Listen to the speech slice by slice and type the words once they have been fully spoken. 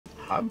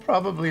I'm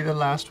probably the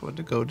last one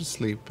to go to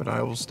sleep, and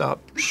I will stop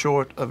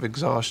short of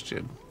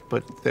exhaustion.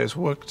 But there's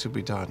work to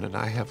be done, and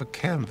I have a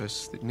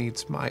canvas that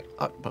needs my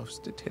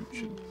utmost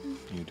attention.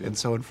 You do. And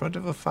so in front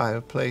of a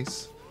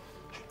fireplace,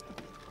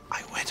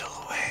 I whittle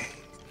away.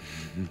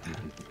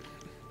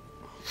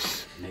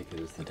 Naked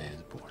as the day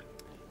is born.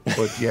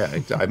 But yeah,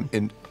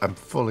 I'm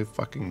fully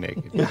fucking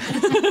naked.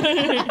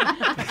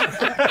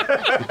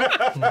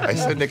 I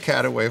send a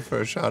cat away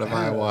for a shot of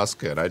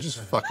ayahuasca, and I just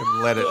fucking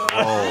let it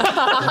roll.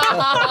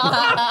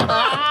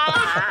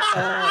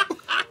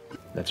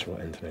 That's where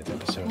we'll end tonight's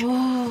episode.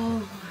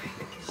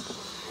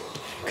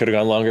 Could have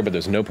gone longer, but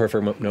there's no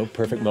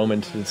perfect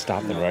moment to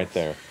stop it right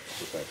there.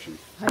 Perfection.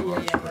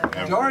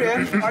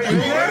 Dorian, are you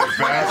here?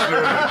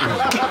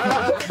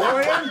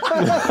 Dorian?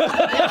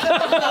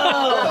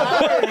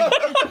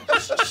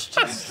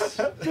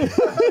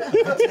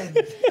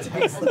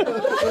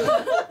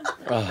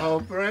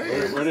 Oh,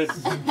 Braius. Where did...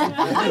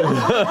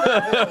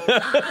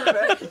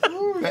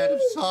 Bed of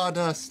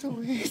sawdust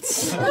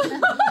awaits. I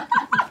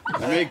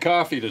made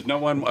coffee. There's no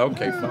one...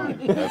 Okay,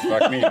 fine. That's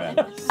fuck me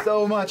then.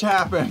 So much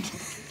happened.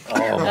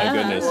 Oh my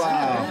goodness.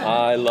 Wow.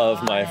 I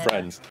love my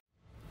friends.